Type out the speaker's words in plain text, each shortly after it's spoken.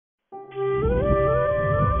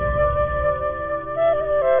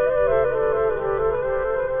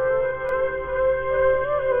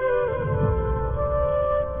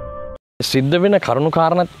සිද්ධ වෙන කරුණු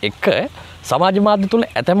කාරණාත් එක්ක සමාජ මාධ්‍ය තුල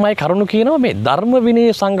ඇතැම් අය කරුණු කියනවා මේ ධර්ම විනය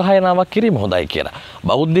සංගායනාවක් කිරීම හොඳයි කියලා.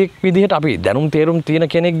 බෞද්ධයෙක් විදිහට අපි දැනුම් තේරුම් තියෙන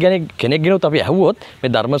කෙනෙක්ගෙනුත් අපි ඇහුවොත් මේ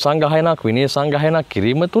ධර්ම සංගායනාවක් විනය සංගායනාවක්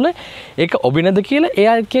කිරීම තුල ඒක ඔබිනද කියලා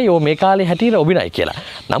එයා කියයි මේ කාලේ හැටියට ඔබිනයි කියලා.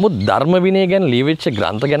 නමුත් ධර්ම විනය ගැන ලියවිච්ච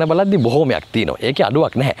ග්‍රන්ථ ගැන බලද්දි බොහෝමයක් තියෙනවා. ඒකේ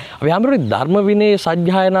අඩුවක් නැහැ. අපි හැමෝටම ධර්ම විනය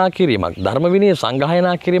සජ්ජායනා කිරීමක් ධර්ම විනය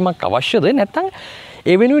සංගායනා කිරීමක් අවශ්‍යද නැත්නම්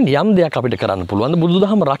ඒ වෙනුවෙන් යම් දෙයක් අපිට කරන්න පුළුවන්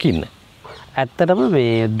බුදුදහම රකින්න. ඇත්තටම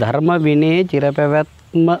මේ ධර්ම විනයේ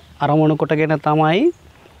චිරපැවැත්ම අරමුණු කොටගෙන තමයි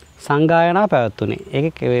සංගායනා පැවැත්තුනේ.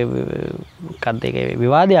 ඒක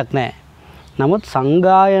විවාදයක් නැහැ. නමුත්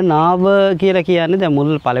සංගායනාව කියලා කියන්නේ දැන්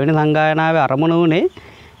මුල් පළවෙනි සංගායනාවේ අරමුණ උනේ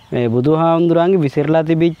මේ බුදුහාමුදුරන්ගේ විසිරලා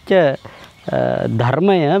තිබිච්ච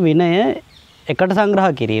ධර්මය විනය එකට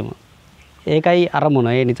සංග්‍රහ කිරීම. ඒකයි අරමුණ.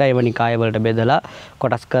 ඒ නිසා එවැනි කාය වලට බෙදලා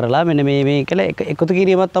කොටස් කරලා මෙන්න මේ කියලා එකතු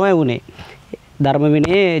කිරීමක් තමයි වුනේ. ධර්ම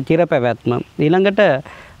විනයේ චිරපැවැත්ම. ඊළඟට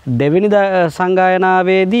දෙවෙනි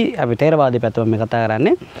සංගායනාවේදී අපි තේරවාදී පැත්තෙන් මේ කතා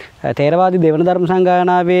කරන්නේ. තේරවාදී දෙවෙනි ධර්ම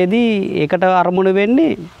සංගායනාවේදී ඒකට අරමුණ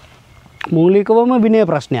වෙන්නේ මූලිකවම විනය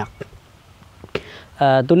ප්‍රශ්නයක්.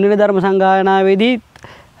 තුන්වෙනි ධර්ම සංගායනාවේදී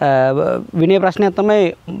විනය ප්‍රශ්නයක්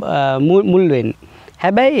තමයි මුල් වෙන්නේ.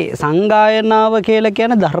 හැබැයි සංගායනාව කියලා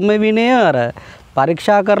කියන ධර්ම විනය අර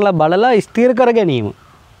පරීක්ෂා කරලා බලලා ස්ථිර කර ගැනීම.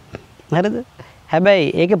 හරිද?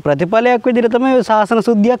 හැබැයි ඒකේ ප්‍රතිඵලයක් විදිහට තමයි ශාසන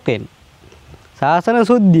සුද්ධියක් වෙන්නේ. ශාසන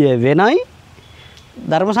සුද්ධිය වෙනයි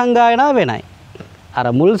ධර්ම සංගායනාව වෙනයි.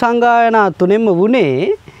 අර මුල් සංගායනා තුනෙන්ම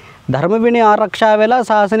වුණේ ධර්ම විනය ආරක්ෂා වෙලා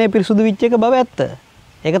ශාසනය පිරිසුදු වෙච්ච එක බව ඇත්ත.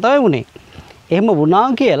 ඒක තමයි වුණේ. එහෙම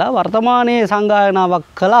වුණා කියලා වර්තමානයේ සංගායනාවක්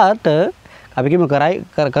කළාට අපි කිම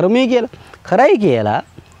කරමු කියලා. කරයි කියලා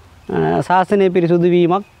ශාසනය පිරිසුදු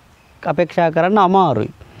වීමක් අපේක්ෂා කරන්න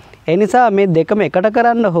අමාරුයි. ඒ නිසා මේ දෙකම එකට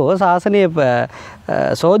කරන්න හෝ ශාසනය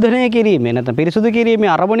ශෝධනය කිරීමේ නැත්නම් පිරිසුදු කිරීමේ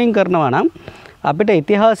අරමුණින් කරනවා නම් අපිට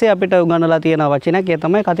ඉතිහාසයේ අපිට උගන්වලා තියෙන වචනයක් ඒ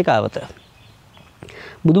තමයි කතිකාවත.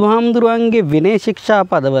 බුදුහාමුදුරුවන්ගේ විනය ශික්ෂා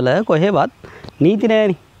පදවල කොහෙවත් නීති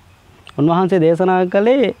නැහෙනි. උන්වහන්සේ දේශනා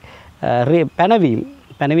කළේ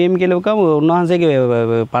පැනවීම කියලා කම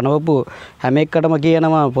උන්වහන්සේගේ පනවපු හැම එකටම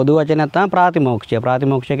කියනවා පොදු වචනයක් තමයි ප්‍රාතිමෝක්ෂය.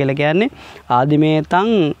 ප්‍රාතිමෝක්ෂය කියලා කියන්නේ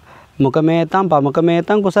ආදිමේතං මුකමේතං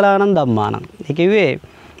පමකමේතං කුසලානං ධම්මානං. ඒ කිව්වේ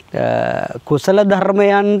කුසල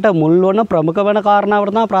ධර්මයන්ට මුල් වන ප්‍රමුඛ වන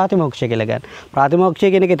කාරණාවට තමයි ප්‍රාතිමෝක්ෂය කියලා කියන්නේ.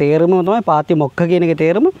 ප්‍රාතිමෝක්ෂය කියන එකේ තේරුම තමයි පාතිමොක්ඛ කියන එකේ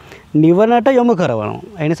තේරුම නිවනට යොමු කරනවා.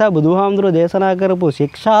 ඒ නිසා බුදුහාමුදුරුවෝ දේශනා කරපු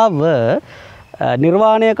ශික්ෂාව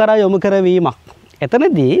නිර්වාණය කරා යොමු කරවීමක්.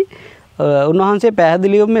 එතනදී උන්වහන්සේ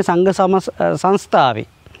පැහැදිලිවම මේ සංඝ සංස්ථාවේ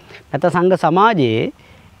නැත්නම් සංඝ සමාජයේ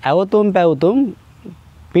ඇවතුම් පැවතුම්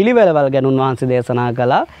පිළිවෙලවල් ගැන උන්වහන්සේ දේශනා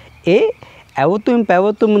කළා. ඒ ඇවතුම්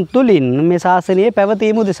පැවතුම් තුලින් මේ ශාසනයේ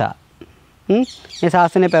පැවතීම උදෙසා මේ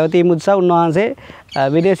ශාසනයේ පැවතීම උදෙසා උන්වහන්සේ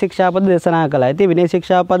විනය ශික්ෂාපද දේශනා කළා. ඉතින් විනය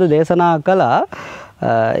ශික්ෂාපද දේශනා කළා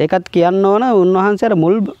ඒකත් කියන්න ඕන උන්වහන්සේ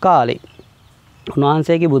මුල් කාලේ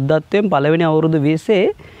උන්වහන්සේගේ බුද්ධත්වයෙන් පළවෙනි අවුරුදු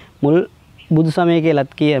 20 මුල් බුදු සමය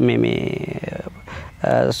කියලාත් කිය මේ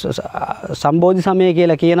සම්බෝධි සමය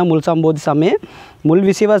කියලා කියන මුල් සම්බෝධි සමයේ මුල්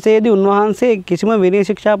 20 වසරේදී උන්වහන්සේ කිසිම විනය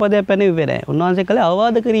ශික්ෂාපදයක් පැනෙන්නේ නැහැ. උන්වහන්සේ කළේ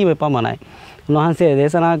අවවාද කිරීම පමණයි. උන්වහන්සේ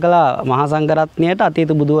දේශනා කළ මහා සංඝරත්නයට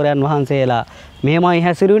අතීත බුදුවරයන් වහන්සේලා මෙහෙමයි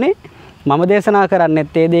හැසිරුණේ. මම දේශනා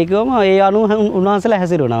කරන්නේත් ඒ දේ කිව්වම ඒ අනුව උන්වහන්සේලා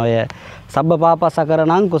හැසිරුණා. ඔය සබ්බ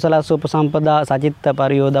පාපසකරණං කුසලස්ස උපසම්පදා සචිත්ත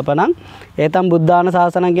පරියෝදපණං ඒතම් බුද්ධාන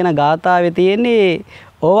ශාසනං කියන ගාථාවේ තියෙන්නේ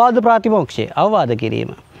ඕවාද ප්‍රාතිමෝක්ෂය අවවාද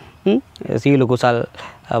කිරීම. සීල කුසල්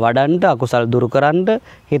වඩන්ට අකුසල් දුරු කරන්න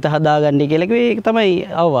හිත හදාගන්න කියලා කිව්වේ ඒක තමයි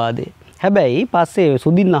අවවාදේ. හැබැයි පස්සේ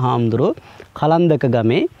සුදින්න හාමුදුරුවෝ කලන්දක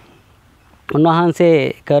ගමේ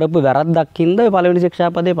උන්වහන්සේ කරපු වැරද්දක් හින්දා පළවෙනි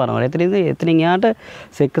ශික්ෂාපදේ පනවනවා. එතනින් එහාට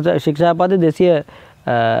ශික්ෂාපද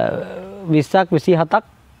 220ක් 27ක්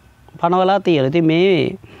පනවලා තියෙනවා. ඉතින්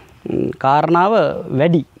මේ කාරණාව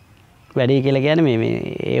වැඩි කියලා කියන්නේ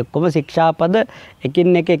මේ ඔක්කොම ශික්ෂාපද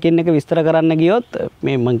එකින් එක විස්තර කරන්න ගියොත්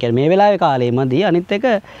මේ මම කියන්නේ මේ වෙලාවේ කාලෙමදී අනිත් එක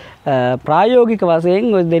ප්‍රායෝගික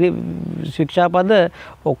වශයෙන් ඔය දෙනි ශික්ෂාපද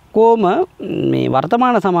ඔක්කොම මේ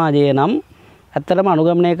වර්තමාන සමාජයේ නම් ඇත්තටම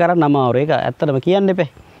අනුගමනය කරන්න අමාරුයි. ඒක ඇත්තටම කියන්න එපා.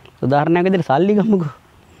 උදාහරණයක් විදිහට සල්ලි ගමුකෝ.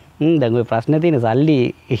 දැන් ඔය ප්‍රශ්නේ තියෙන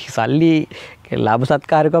සල්ලි ලාභ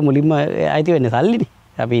සත්කාරක මුලින්ම අයිති වෙන්නේ සල්ලිනේ.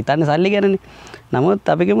 අපි හිතන්නේ සල්ලි ගැනනේ. නමුත්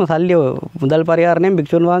අපි කියමු සල්ලි මුදල් පරිහරණයෙන්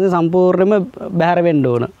භික්ෂුන් වහන්සේ සම්පූර්ණයෙන්ම බැහැර වෙන්න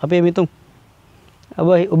ඕන. අපි හිතමු.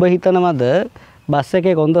 ඔබ හිතනවද බස්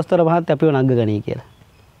එකේ කොන්දොස්තර මහත්තයා අපිව නග්ග ගනී කියලා?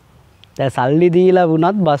 දැන් සල්ලි දීලා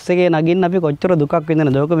වුණත් බස් එකේ නගින්න අපි කොච්චර දුකක්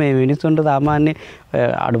විඳිනවද? ඕක මේ මිනිස්සුන්ට සාමාන්‍ය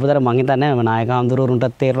අඩුපතර මං හිතන්නේ නායක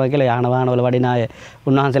හාමුදුරුවන්ටත් තේරෙනවා කියලා යාන වාහන වල වඩින අය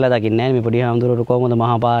උන්වහන්සේලා දකින්නේ නැහැ. මේ පොඩි හාමුදුරුවෝ කොහොමද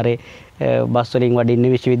මහා පාරේ බස් වලින්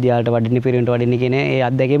වඩින්නේ විශ්වවිද්‍යාලයට වඩින්නේ පිරිවෙන්ට වඩින්නේ කියන ඒ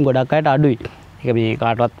අත්දැකීම් ගොඩක් අයට අඩුයි. ඒක මේ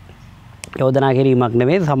කාටවත් යෝජනා කිරීමක්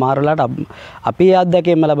නෙමෙයි. සමහර වෙලාවට අපි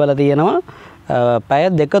අත්දැකීම් ලැබලා තියෙනවා. පැය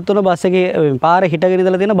දෙක තුන බස් එකේ පාරේ හිටගෙන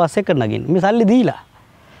ඉඳලා තියෙන බස් එකකට නගින්න. මේ සල්ලි දීලා.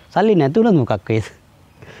 සල්ලි නැතුණොත් මොකක් වෙයිද?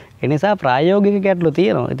 ඒ නිසා ප්‍රායෝගික ගැටලු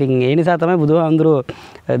තියෙනවා. ඉතින් ඒ නිසා තමයි බුදුහාමුදුරුවෝ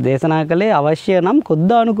දේශනා කළේ අවශ්‍ය නම්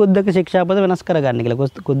කුද්දානුකුද්දක ශික්ෂාපද වෙනස් කරගන්න කියලා.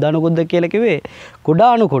 කුද්දානුකුද්දක කියලා කිව්වේ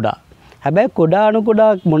කුඩාණු කුඩා. හැබැයි කුඩාණු කුඩා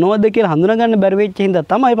මොනවද කියලා හඳුනගන්න බැරි වෙච්ච හින්දා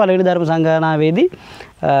තමයි පළවෙනි ධර්ම සංගායනාවේදී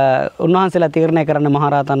උන්වහන්සේලා තීරණය කරන්න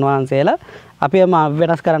මහරහතන් වහන්සේලා අපිම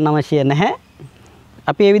වෙනස් කරන්න අවශ්‍ය නැහැ.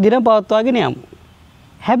 අපි ඒ විදිහට පවත්වාගෙන යමු.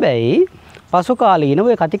 හැබැයි පසු කාලීන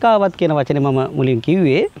ඔය කතිකාවත් කියන වචනේ මම මුලින්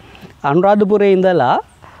කිව්වේ අනුරාධපුරයේ ඉඳලා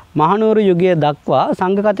මහනුවර යුගයේ දක්වා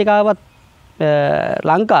සංඝ කතිකාවත්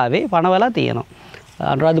ලංකාවේ පනවලා තියෙනවා.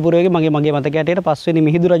 අනුරාධපුරයේ මගේ මතකයට හැටියට පස්වෙනි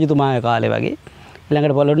මිහිඳු රජතුමාගේ කාලේ වගේ.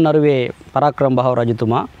 ඊළඟට පොළොන්නරුවේ පරාක්‍රම බහව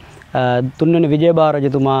රජතුමා, තුන්වෙනි විජයබාහු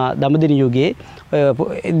රජතුමා දඹදිව යුගයේ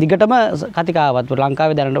දිගටම කතිකාවත්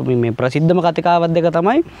ලංකාවේ දැනට මේ ප්‍රසිද්ධම කතිකාවත් දෙක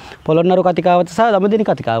තමයි පොළොන්නරු කතිකාවත සහ දඹදිව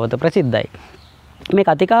කතිකාවත ප්‍රසිද්ධයි. මේ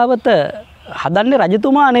කතිකාවත හදන්නේ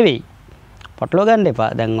රජතුමා නෙවෙයි. පටලවා ගන්න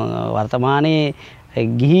එපා. දැන් වර්තමානයේ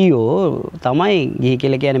ගිහියෝ තමයි ගිහි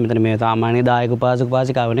කියලා කියන්නේ මෙතන මේ සාමාන්‍ය දායක උපාසක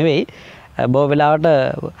උපාසිකාව නෙවෙයි. බොහෝ වෙලාවට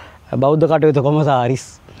බෞද්ධ කටයුතු කොමසාරිස්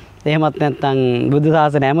එහෙමත් නැත්නම් බුදු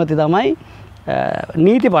සාසන ඇමති තමයි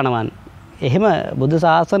නීති පනවන්නේ. එහෙම බුදු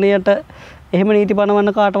සාසනයට එහෙම නීති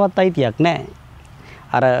පනවන්න කාටවත් අයිතියක් නැහැ.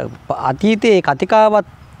 අර අතීතයේ කතිකාවත්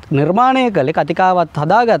නිර්මාණය කළේ කතිකාවත්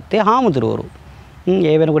හදාගත්තේ හාමුදුරුවරු.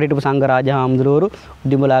 ඒ වෙනකොට හිටපු සංඝරාජ හාමුදුරුවරු,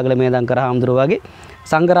 උඩිමලාගල මේදංකර හාමුදුරුවෝ වගේ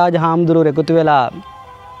සංඝරාජ හාමුදුරුවෝ එකතු වෙලා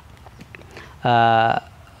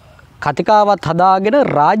කතිකාවත් හදාගෙන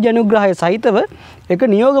රාජ්‍ය අනුග්‍රහය සහිතව එක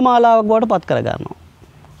නියෝග මාලාවක් බවට පත් කර ගන්නවා.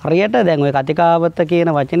 හරියට දැන් ওই කතිකාවත කියන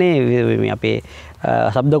වචනේ අපේ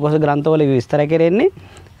ශබ්දකෝෂ ග්‍රන්ථවල විස්තර කරන්නේ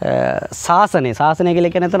ශාසනය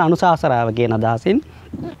කියලා කියන එතන අනුශාසනාව කියන අදහසින්,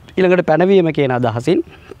 ඊළඟට පැනවීම කියන අදහසින්,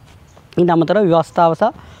 ඊට අමතරව ව්‍යවස්ථාව සහ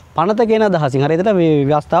පනත කියන අදහසින්. හරියට මේ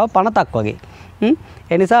ව්‍යවස්ථාව පනතක් වගේ.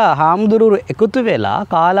 ඒ නිසා හාමුදුරුවෝ එකතු වෙලා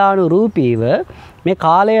කාලානුරූපීව මේ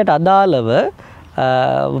කාලයට අදාළව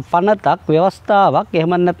පනතක් ව්‍යවස්ථාවක්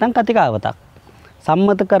එහෙම නැත්නම් කතිකාවතක්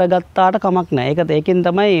සම්මත කරගත්තාට කමක් නැහැ. ඒකෙන්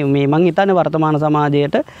තමයි මේ මං හිතන්නේ වර්තමාන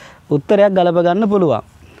සමාජයට උත්තරයක් ගලප ගන්න පුළුවන්.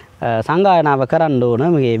 සංගායනාව කරන්න ඕන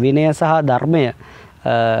මේ විනය සහ ධර්මය.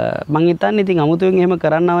 මං හිතන්නේ ඉතින් අමුතුවෙන් එහෙම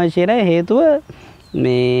කරන්න අවශ්‍ය නැහැ. හේතුව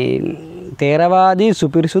මේ තේරවාදී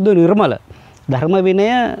සුපිරිසුදු නිර්මල ධර්ම විනය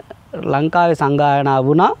ලංකාවේ සංගායනා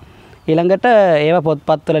වුණා. ඊළඟට ඒවා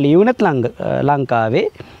පොත්පත්වල ලියුණෙත් ලංකාවේ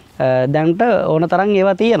දැන්ට ඕන තරම්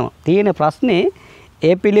ඒවා තියෙනවා. තියෙන ප්‍රශ්නේ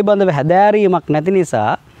ඒ පිළිබඳව හැදෑරීමක් නැති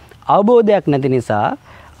නිසා, අවබෝධයක් නැති නිසා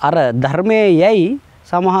අර ධර්මයේ යයි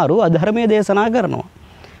සමහරු අධර්මයේ දේශනා කරනවා.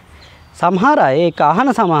 සමහර අය ඒක අහන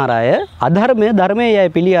සමහර අය අධර්මයේ ධර්මයේ යයි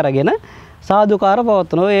පිළි අරගෙන සාදුකාර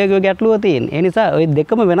පවත්වනවා. ඒක ගැටලුව තියෙන. ඒ නිසා ওই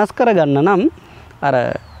දෙකම වෙනස් කරගන්න නම් අර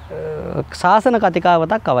ශාසන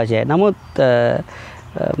කතිකාවතක් අවශ්‍යයි. නමුත්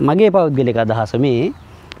මගේ පෞද්ගලික අදහස මේ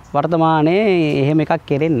වර්තමානයේ එහෙම එකක්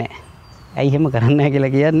කෙරෙන්නේ නැහැ. ඇයි එහෙම කරන්නේ නැහැ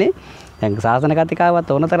කියලා කියන්නේ දැන් ශාසන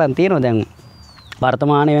කතිකාවත් ඕන තරම් තියෙනවා. දැන්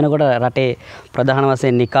වර්තමානයේ වෙනකොට රටේ ප්‍රධාන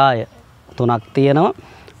වශයෙන් නිකාය 3ක් තියෙනවා.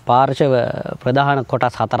 පාර්ශව ප්‍රධාන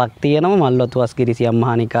කොටස් 4ක් තියෙනවා. මල්වතුවස්ගිරි සියම්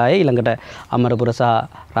මහා නිකාය, ඊළඟට අමරපුර සහ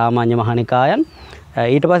රාමාඤ්ඤ මහා නිකායන්.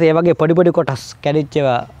 ඊට පස්සේ ඒ වගේ පොඩි කොටස් කැඩිච්ච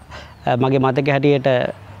මගේ මතක හැටියට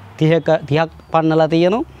 30ක් පන්නලා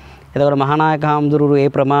තියෙනවා. එතකොට මහානායක හාමුදුරුවෝ ඒ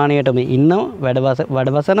ප්‍රමාණයටම ඉන්නව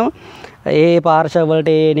වැඩවසනවා. ඒ පාර්ශව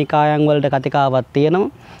වලට ඒ නිකායන් වලට කතිකාවක්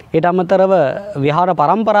තියෙනවා. ඊට අමතරව විහාර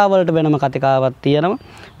පරම්පරා වලට වෙනම කතිකාවක් තියෙනවා.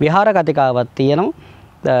 විහාර කතිකාවක් තියෙනවා.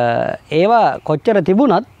 ඒවා කොච්චර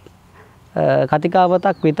තිබුණත්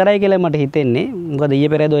කතිකාවතක් විතරයි කියලා මට හිතෙන්නේ. මොකද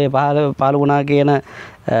ඊයේ පෙරේද ඔය පහළ වුණා කියන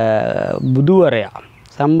බුදුවරයා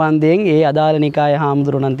සම්බන්ධයෙන් ඒ අදාළ නිකාය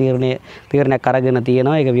හාමුදුරුවෝ නම් තීරණයක් අරගෙන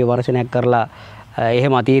තියෙනවා. ඒක විවර්ෂණයක් කරලා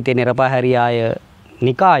එහෙම අතීතේ නිරපහරියාය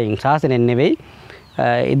නිකායෙන් ශාසනයෙන් නෙවෙයි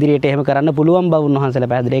ඉදිරියට එහෙම කරන්න පුළුවන් බව උන්වහන්සේලා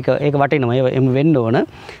පැහැදිලි. ඒක වටිනවා. එහෙම වෙන්න ඕන.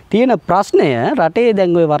 තියෙන ප්‍රශ්නය රටේ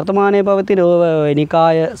දැන් ওই වර්තමානයේ පවතින ওই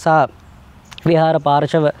නිකාය සහ විහාර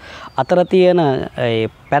පාර්ශව අතර තියෙන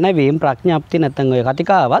පැනවීම ප්‍රඥාප්ති නැත්නම් ඔය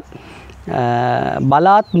කතිකාවත්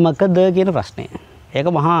බලාත්මකද කියන ප්‍රශ්නය. ඒක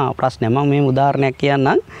මහා ප්‍රශ්නයක්. මම මේ උදාහරණයක්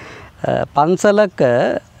කියන්නම්. පන්සලක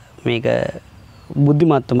මේක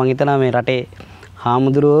බුද්ධිමත්ව මම හිතනවා මේ රටේ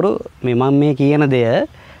හාමුදුරුවෝ මම මේ කියන දේ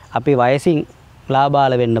අපි වයසින්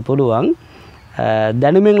ලාබාල වෙන්න පුළුවන්.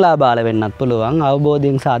 දැනුමින් ලාභාල වෙන්නත් පුළුවන්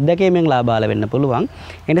අවබෝධයෙන් සහ අත්දැකීමෙන් ලාභාල වෙන්න පුළුවන්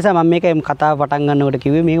ඒ නිසා මම මේක කතාව පටන් ගන්නකොට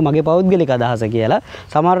කිව්වේ මේක මගේ පෞද්ගලික අදහස කියලා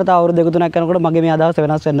සමහරවිට අවුරුදු දෙක තුනක් යනකොට මගේ මේ අදහස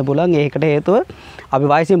වෙනස් වෙන්න පුළුවන් ඒකට හේතුව අපි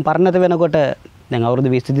වයසින් පරිණත වෙනකොට දැන් අවුරුදු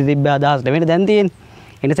 20 තිබ්බ අදහස් නෙවෙයි දැන්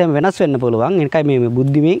තියෙන්නේ ඒ නිසා වෙනස් වෙන්න පුළුවන් ඒකයි මේ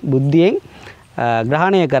බුද්ධියෙන්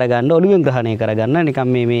ග්‍රහණය කරගන්න ඔළුවෙන් ග්‍රහණය කරගන්න නිකන්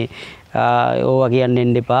මේ ඕවා කියන්න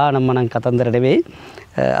එන්න එපා නම් මනම් කතන්දර නෙවෙයි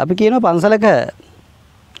අපි කියනවා පන්සලක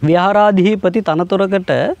විහාරාධිපති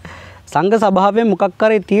තනතුරකට සංඝ සභාවෙන් මොකක්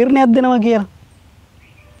කරේ තීරණයක් දෙනවා කියලා.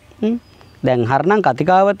 දැන් හරනම්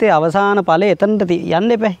කතිකාවතේ අවසාන ඵලය එතනට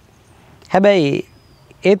යන්න එපා. හැබැයි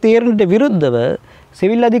ඒ තීරණයට විරුද්ධව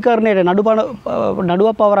සිවිල් අධිකරණයට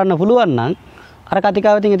නඩුවක් පවරන්න පුළුවන් නම් අර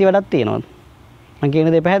කතිකාවතෙන් ඉති වැඩක් තියෙනවා. මම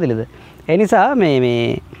කියන දේ පැහැදිලිද? ඒ නිසා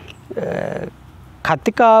මේ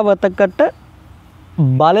කතිකාවතකට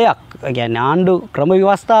බලයක් කියන්නේ ආණ්ඩු ක්‍රම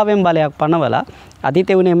ව්‍යවස්ථාවෙන් බලයක් පනවලා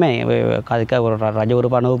අතීතේ උනේ මේ රජවරු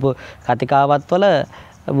පනවපු කතිකාවත් වල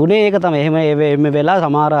වුණේ ඒක තමයි. එහෙම වෙලා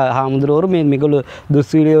සමහර හාමුදුරුවෝ මේ මිගුළු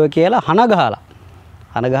දුස්සීලියෝ කියලා හන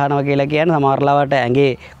ගහනවා කියලා කියන්නේ සමහර ලාවට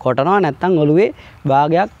ඇඟේ කොටනවා නැත්නම් ඔළුවේ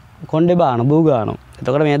භාගයක් කොණ්ඩේ බාන බූ ගන්නවා.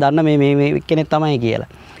 එතකොට මේ දන්න මේ කෙනෙක් තමයි කියලා.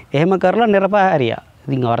 එහෙම කරලා නිරපාරියා.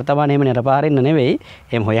 ඉතින් වර්තමානයේ එහෙම නිරපාරින්න නෙවෙයි.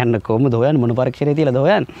 එහෙම හොයන්න කොහොමද හොයන්නේ මොන පරීක්ෂණේ තියලාද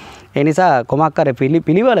හොයන්නේ. ඒ නිසා කොමක් කර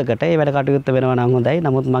පිළිවෙලකට ඒ වැඩ කටයුත්ත වෙනවා නම් හොඳයි.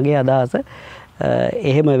 නමුත් මගේ අදහස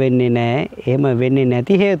එහෙම වෙන්නේ නැහැ. එහෙම වෙන්නේ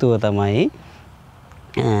නැති හේතුව තමයි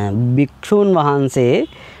භික්ෂුන් වහන්සේ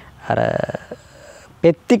අර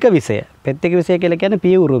පෙත්තික විෂය කියලා කියන්නේ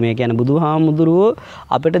පියවුරුමේ කියන්නේ බුදුහාමුදුරුවෝ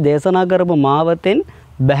අපිට දේශනා කරපු මාවතෙන්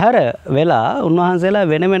බැහැර වෙලා උන්වහන්සේලා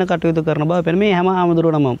වෙන කටයුතු කරන බව පෙනෙන මේ හැම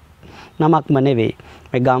හාමුදුරුවනම නමක්ම නෙවෙයි.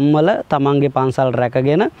 මේ ගම්වල තමන්ගේ පන්සල්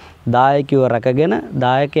රැකගෙන දායකයෝ රැකගෙන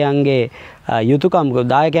දායකයන්ගේ යුතුයකම්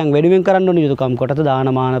දායකයන් වෙනුවෙන් කරන්න ඕන යුතුයකම් කොටස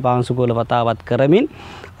දානමාන පාංශුකූල වතාවත් කරමින්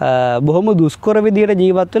බොහොම දුෂ්කර විදියට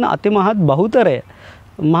ජීවත් වෙන අතිමහත් බහුතරය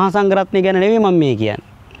මහා සංඝරත්නය ගැන නෙවෙයි මම මේ කියන්නේ.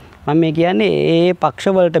 මම මේ කියන්නේ ඒ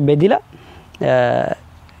පක්ෂවලට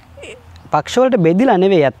බෙදිලා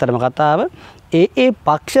නෙවෙයි ඇත්තටම කතාව. ඒ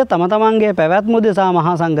පක්ෂ තම තමන්ගේ පැවැත්ම උදෙසා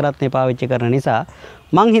මහා සංඝරත්නය පාවිච්චි කරන නිසා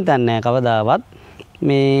මං හිතන්නේ කවදාවත්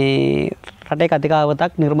මේ රටේ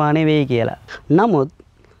කතිකාවතක් නිර්මාණය වෙයි කියලා. නමුත්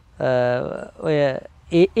ඔය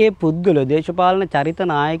ඒ පුද්ගලෝ දේශපාලන චරිත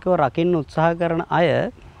නායකව රකින්න උත්සාහ කරන අය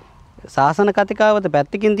ශාසන කතිකාවත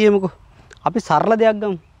පැත්තකින් තියමුකෝ. අපි සරල දෙයක්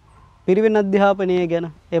ගමු. පිරිවෙන් අධ්‍යාපනය ගැන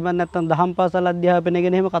එහෙම නැත්නම් දහම් පාසල් අධ්‍යාපනය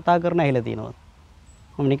ගැන එහෙම කතා කරන ඇහිලා තියෙනවා.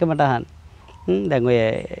 මම නිකමට අහන්න. දැන් ඔය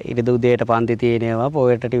ඉරිද උදේට පන්ති තියෙනවා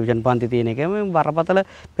පොයට ටියුෂන් පන්ති තියෙන එක මේ බරපතල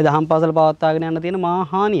මේ දහම් පාසල පවත්වාගෙන යන්න තියෙන මහා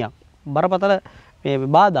හානියක් බරපතල මේ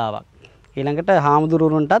බාධාවක් ඊළඟට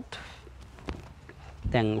හාමුදුරුවන්ටත්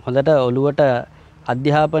දැන් හොඳට ඔළුවට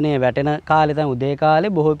අධ්‍යාපනයේ වැටෙන කාලේ දැන් උදේ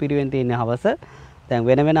කාලේ බොහෝ පිරිවෙන් තියෙන හවස දැන්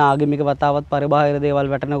වෙන ආගමික වතාවත් පරිබාහිර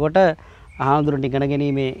දේවල් වැටෙනකොට හාමුදුරුවන්ට ඉගෙන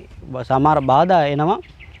ගැනීමේ සමහර බාධා එනවා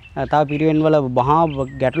තව පිරිවෙන් වල මහා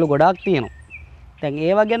ගැටලු ගොඩාක් තියෙනවා දැන්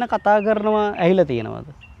ඒවා ගැන කතා කරනවා ඇහිලා තියෙනවද?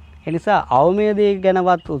 ඒ නිසා අවමේදී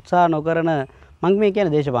ගැනවත් උත්සාහ නොකරන මම මේ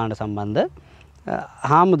කියන්නේ දේශපාලන සම්බන්ධ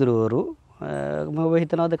හාමුදුරුවරු මොකද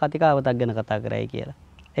හිතනවද කතිකාවතක් ගැන කතා කරයි කියලා.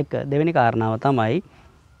 එක දෙවෙනි කාරණාව තමයි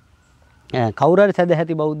කවුරු හරි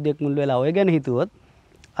සැදැහැති බෞද්ධයෙක් මුල් වෙලා ඔය ගැන හිතුවොත්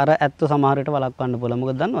අර ඇත්ත සමහර විට වළක්වන්න පුළුවන්.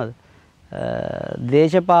 මොකද දන්නවද?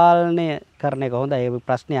 දේශපාලනය කරන එක හොඳයි. ඒ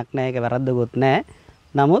ප්‍රශ්නයක් නෑ. ඒක වැරද්දකුත් නෑ.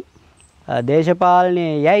 නමුත්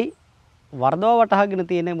දේශපාලනයේ යයි වර්ධව වටහාගෙන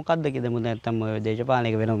තියෙන්නේ මොකද්ද කියද මොකද නැත්තම් ඔය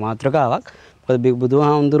දේශපාලනික වෙන මාතෘකාවක්. මොකද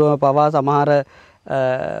බුදුහාමුදුරුවෝ පවා සමහර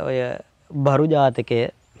ඔය බරු ජාතකය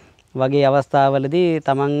වගේ අවස්ථාවලදී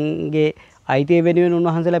තමන්ගේ අයිතිය වෙනුවෙන්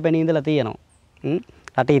උන්වහන්සේලා පෙනී ඉඳලා තියෙනවා.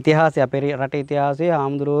 රටේ ඉතිහාසය අපේ රටේ ඉතිහාසයේ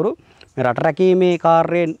හාමුදුරුවෝ මේ රට රැකීමේ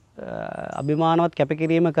කාර්යයෙන් අභිමානවත්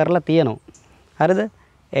කැපකිරීම කරලා තියෙනවා. හරිද?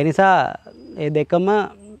 ඒ නිසා මේ දෙකම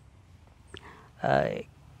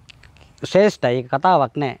ශ්‍රේෂ්ඨයි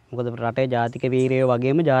කතාවක් නෑ. මොකද රටේ ජාතික වීරයෝ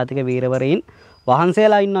වගේම ජාතික වීරවරීන්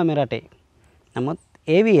වහන්සේලා ඉන්නවා මේ රටේ. නමුත්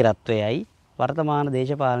ඒ වීරත්වයයි වර්තමාන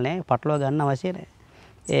දේශපාලනය පටලවා ගන්න අවශ්‍ය නෑ.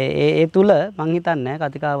 ඒ තුල මං හිතන්නේ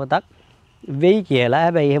කතිකාවතක් වෙයි කියලා.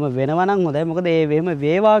 හැබැයි එහෙම වෙනවා නම් හොඳයි. මොකද ඒ වෙම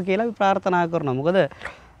වේවා කියලා අපි ප්‍රාර්ථනා කරනවා. මොකද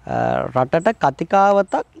රටට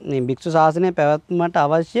කතිකාවතක් මේ භික්ෂු ශාසනය පැවැත්මට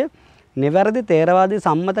අවශ්‍ය නිවැරදි තේරවාදී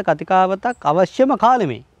සම්මත කතිකාවතක් අවශ්‍යම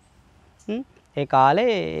කාලෙමේ. ඒ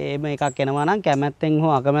කාලේ එහෙම එකක් එනවා නම් කැමැත්තෙන්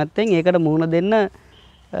හෝ අකමැත්තෙන් ඒකට මුහුණ දෙන්න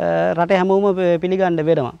රටේ හැමෝම පිළිගන්න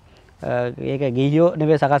වෙනවා. ඒක ගිහියෝ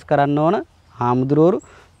නෙවෙයි සකස් කරන්න ඕන හාමුදුරුවරු.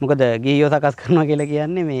 මොකද ගිහියෝ සකස් කරනවා කියලා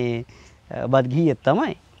කියන්නේ මේ බත් ගිහියෙක්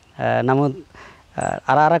තමයි. නමුත්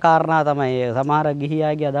අර කාරණා තමයි සමහර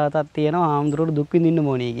ගිහියාගේ අදහසක් තියෙනවා හාමුදුරුවරු දුක් විඳින්න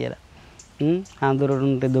ඕනේ කියලා.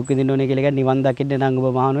 හාමුදුරුවන්ට දුක් විඳින්න ඕනේ කියලා නිවන් දකින්න නම්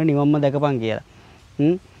ඔබ මහණුවනේ නිවන්ම දැකපන් කියලා.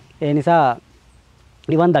 ඒ නිසා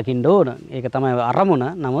නිවන් දකින්න ඕන. ඒක තමයි අරමුණ.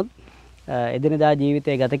 නමුත් එදිනදා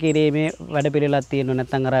ජීවිතයේ ගත කිරීමේ වැඩපිළිවෙලක් තියෙනවා.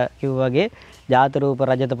 නැත්නම් අර කිව්වා වගේ ජාත රූප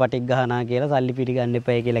රජත පටිග්ගහනා කියලා සල්ලි පිටි ගන්න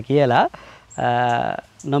එපයි කියලා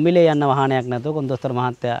නොමිලේ යන්න වාහනයක් නැතුව කොන්දොස්තර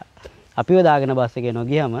මහත්තයා අපිව දාගෙන බස් එකේ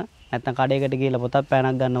නොගියම නැත්නම් කඩේකට ගිහලා පොතක්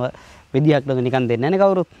පෑනක් ගන්නව විදියක් නේද නිකන් දෙන්නේ නැහැ නේ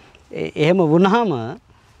කවුරුත්. එහෙම වුණාම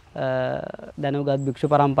දැනුගත්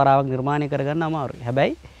භික්ෂු පරම්පරාවක් නිර්මාණය කරගන්න අමාරුයි.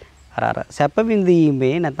 හැබැයි අර සැප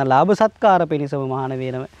විඳීමේ නැත්නම් ලාභ සත්කාර පිණිසම මහාන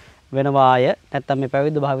වෙනවාය නැත්නම් මේ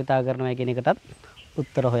පැවිද්ද භාවිතා කරනවා කියන එකටත්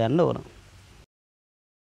උත්තර හොයන්න ඕන.